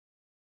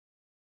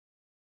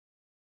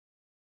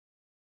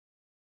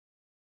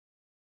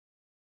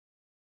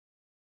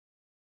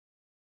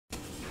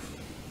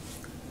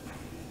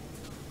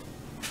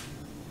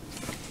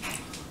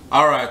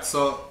Alright,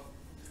 so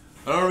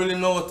I don't really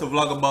know what to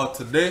vlog about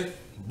today,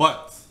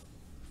 but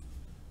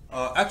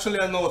actually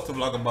I know what to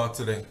vlog about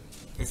today.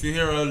 If you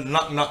hear a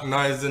knock knock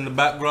noise in the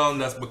background,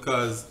 that's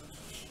because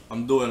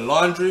I'm doing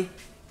laundry.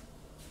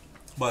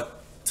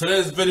 But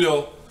today's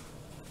video,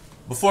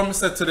 before I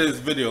set today's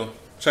video,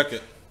 check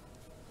it.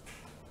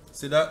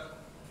 See that?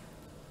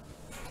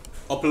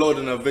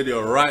 Uploading a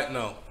video right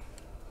now.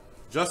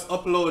 Just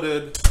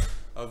uploaded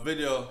a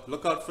video.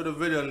 Look out for the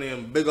video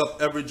name. Big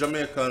up every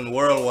Jamaican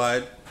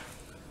worldwide.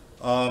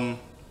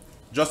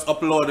 Just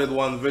uploaded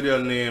one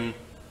video named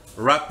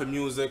Rap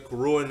Music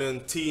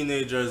Ruining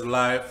Teenagers'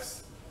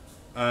 Lives,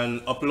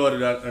 and uploaded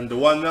that. And the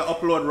one that I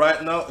upload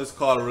right now is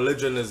called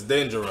Religion is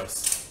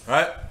Dangerous.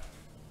 Right?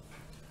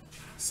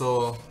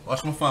 So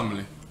watch my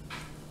family.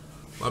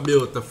 My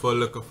beautiful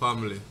little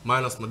family.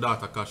 Minus my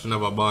daughter because she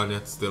never born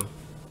yet still.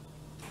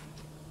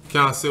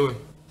 Can't see me.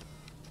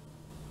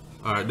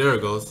 Alright, there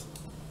it goes.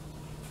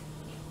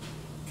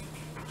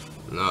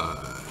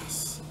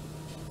 Nice.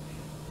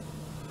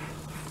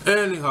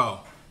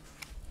 Anyhow.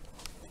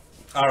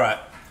 Alright.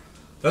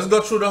 Let's go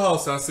through the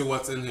house and see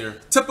what's in here.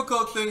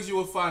 Typical things you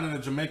will find in a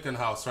Jamaican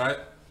house, right?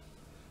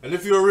 And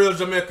if you're a real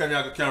Jamaican,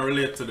 you can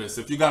relate to this.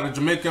 If you got a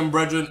Jamaican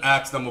brethren,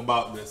 ask them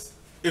about this.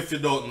 If you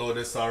don't know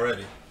this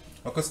already.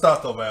 I could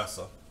start over here,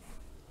 so.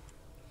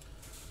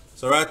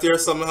 So right here,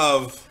 some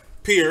have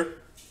pear,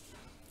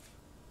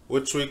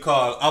 which we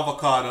call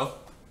avocado.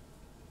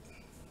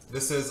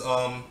 This is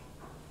the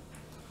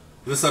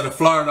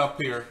Florida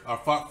pear, or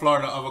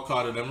Florida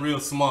avocado. Them real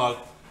small,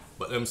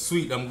 but them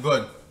sweet, them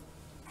good.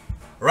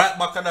 Right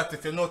back of that,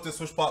 if you notice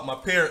which part my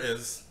pear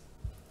is,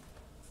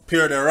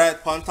 pear the right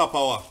on top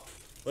of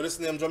what is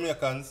the name,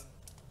 Jamaicans?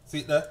 See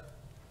it there?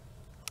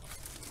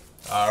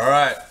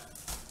 Alright.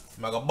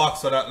 I'm gonna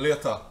box for that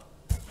later.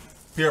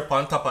 Pear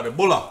on top of the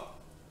bulla.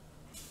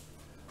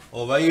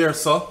 Over here,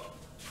 so.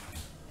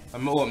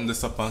 I'm gonna open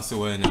this up and see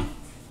what in it.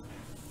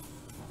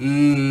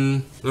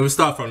 Let me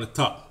start from the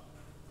top.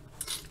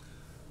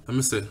 Let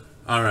me see.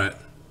 Alright.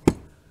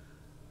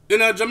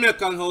 In a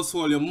Jamaican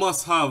household, you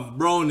must have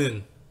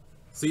browning.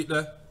 See it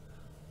there?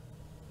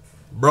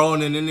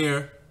 Browning in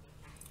here.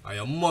 And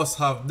you must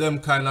have them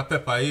kind of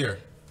pepper here.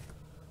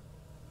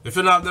 If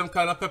you don't have them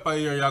kind of pepper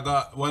here, you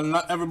got, well,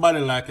 not everybody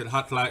like it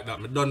hot like that.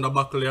 I done the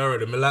buckle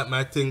already. I like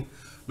my thing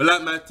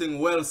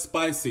well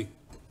spicy.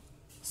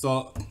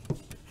 So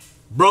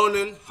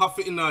browning, half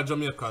it in our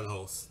Jamaican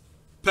house.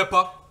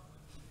 Pepper,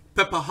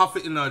 half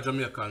it in our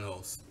Jamaican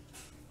house.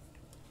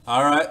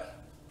 Alright.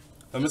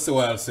 Let me see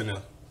what else in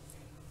here.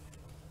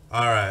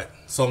 Alright.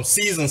 Some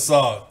seasoned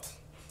salt.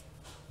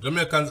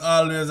 Jamaicans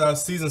always have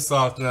seasoned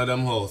salt in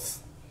them house.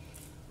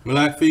 I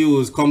like to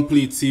use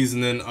complete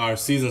seasoning or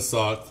seasoned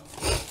salt.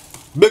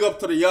 Big up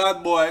to the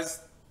yard boys.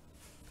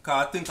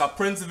 Cause I think of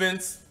Prince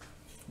Vince.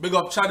 Big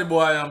up Chaddy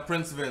Boy and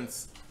Prince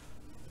Vince.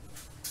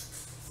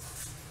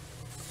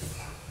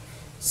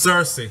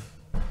 Cersei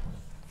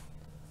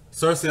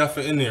have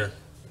it in here.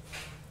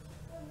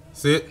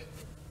 See it?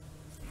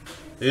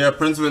 Yeah,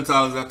 Prince Vince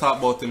always gonna talk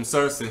about him,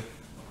 Cersei.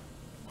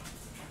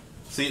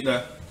 See it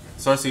there?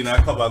 Cersei in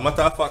that cupboard.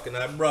 Matter of fact, in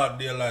that broad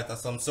daylight, there's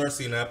some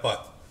Cersei in that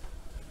pot.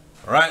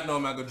 Right now,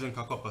 I'm gonna drink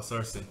a cup of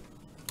Cersei.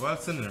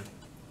 What's in there?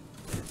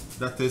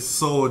 That is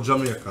so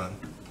Jamaican.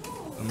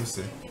 Let me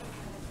see.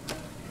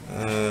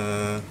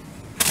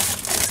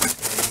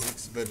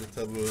 Mixed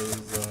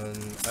vegetables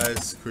and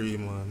ice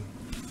cream and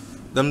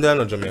them they are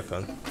not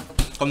Jamaican.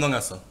 Come down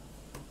here, sir.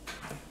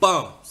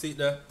 Bam! See it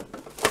there?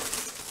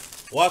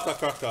 Water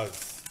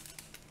crackers.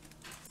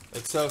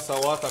 It sells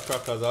some water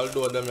crackers,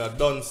 although them are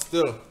done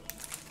still.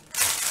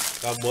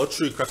 I bought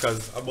three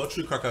crackers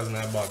in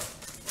that bag.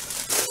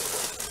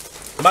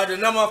 By the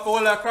name of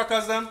all the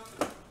crackers them?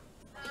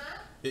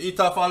 You eat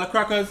off all the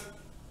crackers?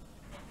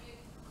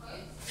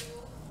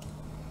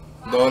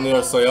 Down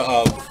here, so you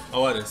have,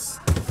 what is this?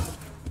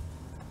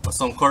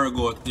 Some curry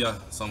goat, yeah,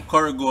 some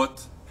curry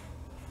goat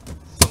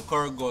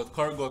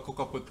cook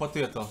up with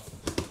potato.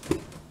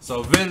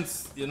 So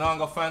Vince, you're not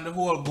gonna find the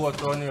whole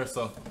goat around here,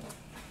 so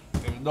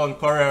I'm done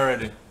curry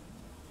already.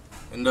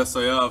 And that's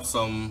so you have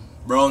some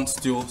brown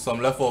stew,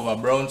 some leftover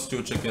brown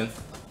stew chicken.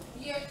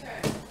 Your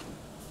turn.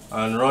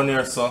 And around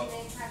here, so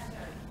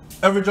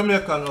every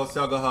Jamaican house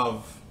you're gonna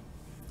have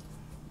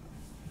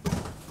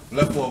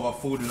leftover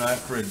food in our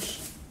fridge.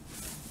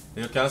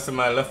 You can see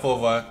my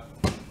leftover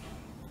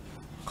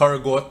curry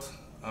goat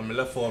and my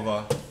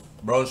leftover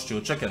brown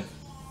stew chicken.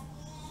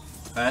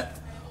 Alright.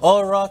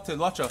 All rotted,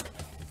 watch out.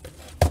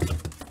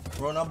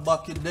 Run a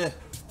bucket there.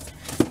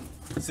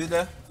 See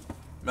there?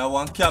 I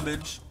want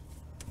cabbage.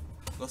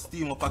 Go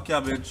steam up a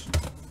cabbage.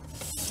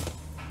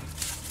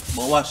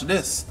 But watch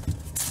this.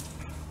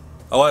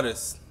 What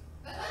is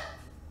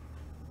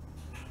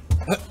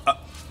this? A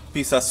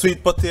piece of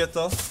sweet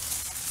potato.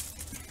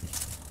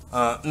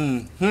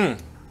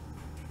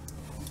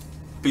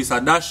 Piece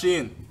of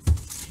dutchie.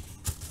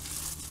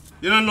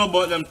 You don't know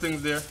about them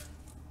things there.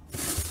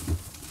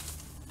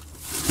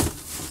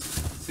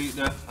 See it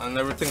there? And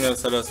everything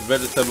else are just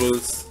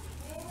vegetables.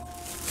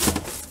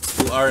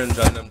 Two orange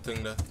and them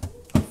thing there.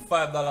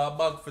 $5 a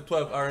bag for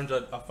 12 orange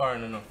a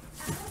foreign, you know.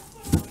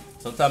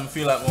 Sometimes I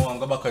feel like I want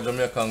to go back to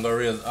Jamaica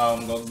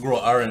and go grow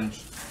orange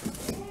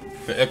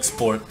for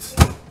export.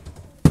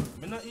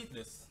 I not eat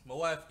this. My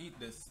wife eat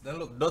this. They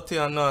look dirty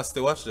and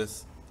nasty. Watch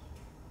this.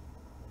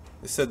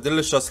 It said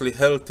deliciously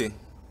healthy.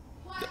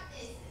 What is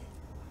it?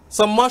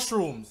 Some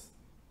mushrooms.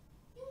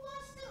 You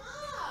washed them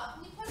off.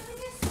 You put them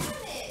in your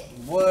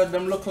salad. Boy,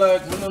 them look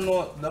like, I don't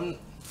know,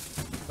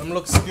 them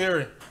look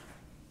scary.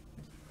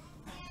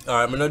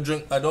 Alright,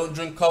 I don't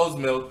drink cow's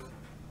milk.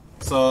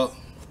 So,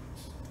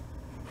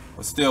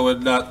 we'll stay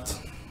with that.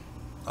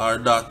 Or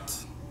that.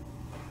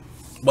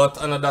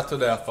 But another that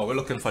today, we're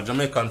looking for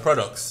Jamaican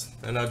products.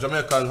 In a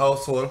Jamaican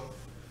household,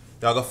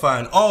 you're gonna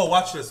find, oh,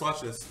 watch this,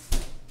 watch this.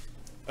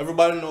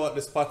 Everybody know what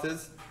this pot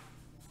is?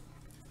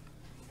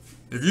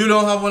 If you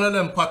don't have one of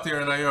them pot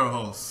here in your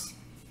house,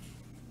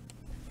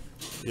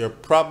 you're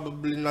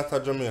probably not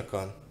a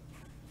Jamaican.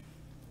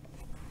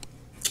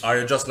 Or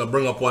you just not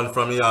bring up one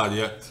from the yard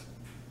yet.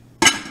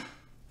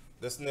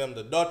 This name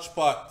the Dutch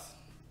pot.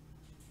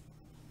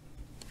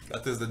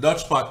 That is the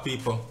Dutch pot,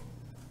 people.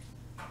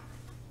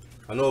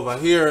 And over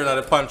here in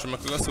the pantry, I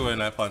can go see where in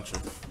the pantry.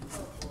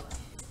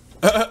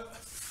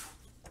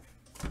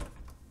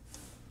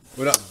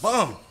 With that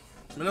bomb,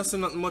 I don't see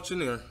nothing much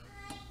in here.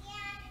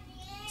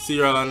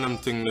 Cereal and them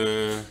thing,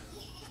 the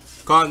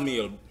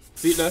cornmeal.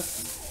 See that?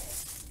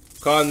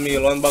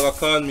 Cornmeal, one bag of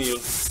cornmeal.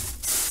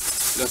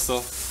 That's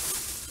so.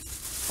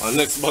 And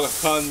next bag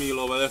of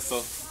cornmeal over there,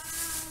 so.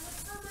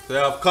 They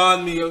have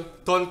cornmeal,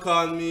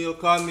 cornmeal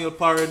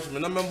porridge. I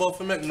don't remember how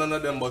to make none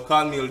of them, but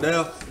cornmeal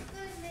there.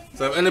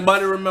 So if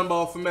anybody remember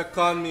how to make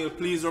cornmeal,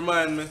 please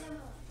remind me.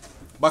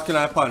 Back in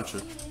our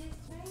pantry.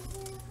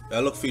 I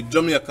look for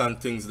Jamaican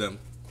things them.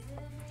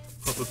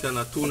 Couple can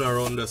of tuna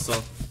around there,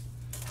 so.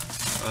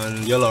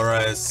 And yellow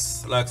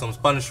rice. Like some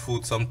Spanish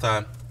food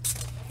sometime.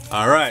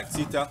 Alright,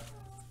 Sita.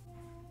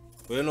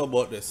 What do you know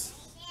about this?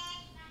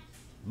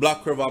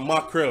 Black River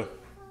mackerel.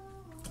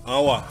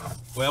 And what?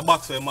 What you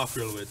box your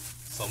mackerel with?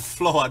 Some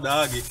flour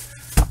doggy.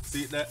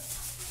 See that?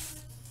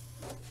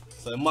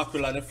 So the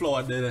mackerel and the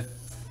flour there.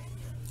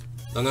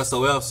 Then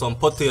so we have some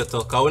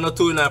potato, because we're not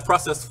doing a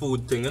processed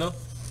food thing, you know?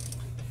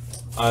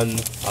 And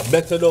I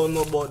bet you don't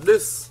know about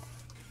this.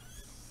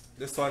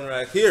 This one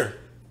right here.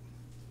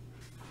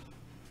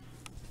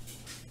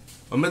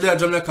 When I was in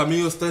Jamaica, I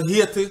used to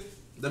hate it.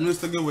 They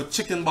used to give with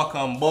chicken back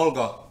and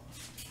bulgur.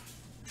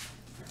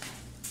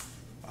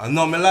 And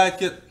now I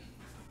like it.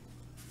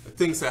 The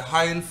things say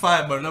high in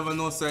fiber, never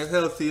know say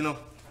healthy, you know.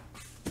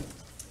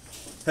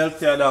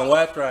 Healthier than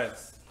white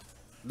rice.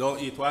 Don't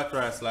eat white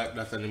rice like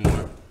that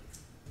anymore.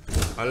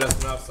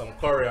 Unless we have some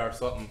curry or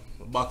something.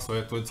 Box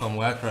it with some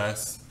white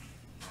rice.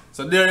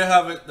 So there you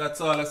have it.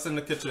 That's all that's in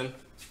the kitchen.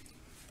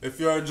 If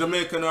you're a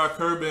Jamaican or a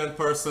Caribbean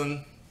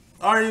person,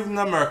 or even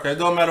America, it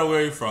don't matter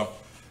where you're from.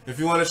 If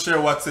you want to share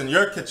what's in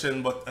your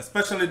kitchen, but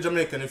especially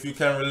Jamaican if you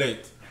can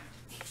relate.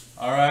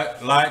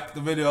 Alright, like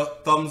the video,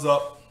 thumbs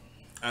up,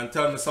 and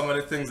tell me some of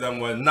the things that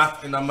were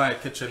not in my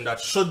kitchen that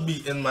should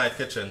be in my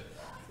kitchen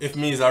if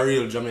me is a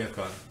real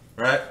Jamaican.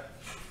 Right?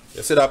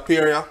 You see that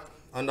pear here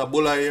and the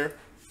bulla here?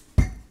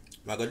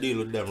 I'm gonna deal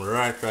with them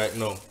right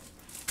now.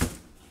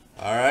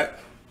 Alright?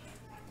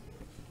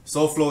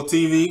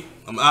 SouFLoTV,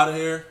 I'm out of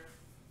here.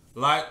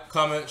 Like,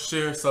 comment,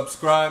 share,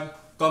 subscribe,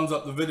 thumbs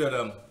up the video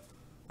them.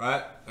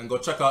 Right? And go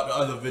check out the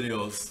other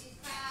videos.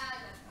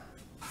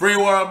 Free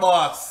World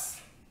Boss.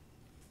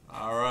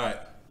 Alright.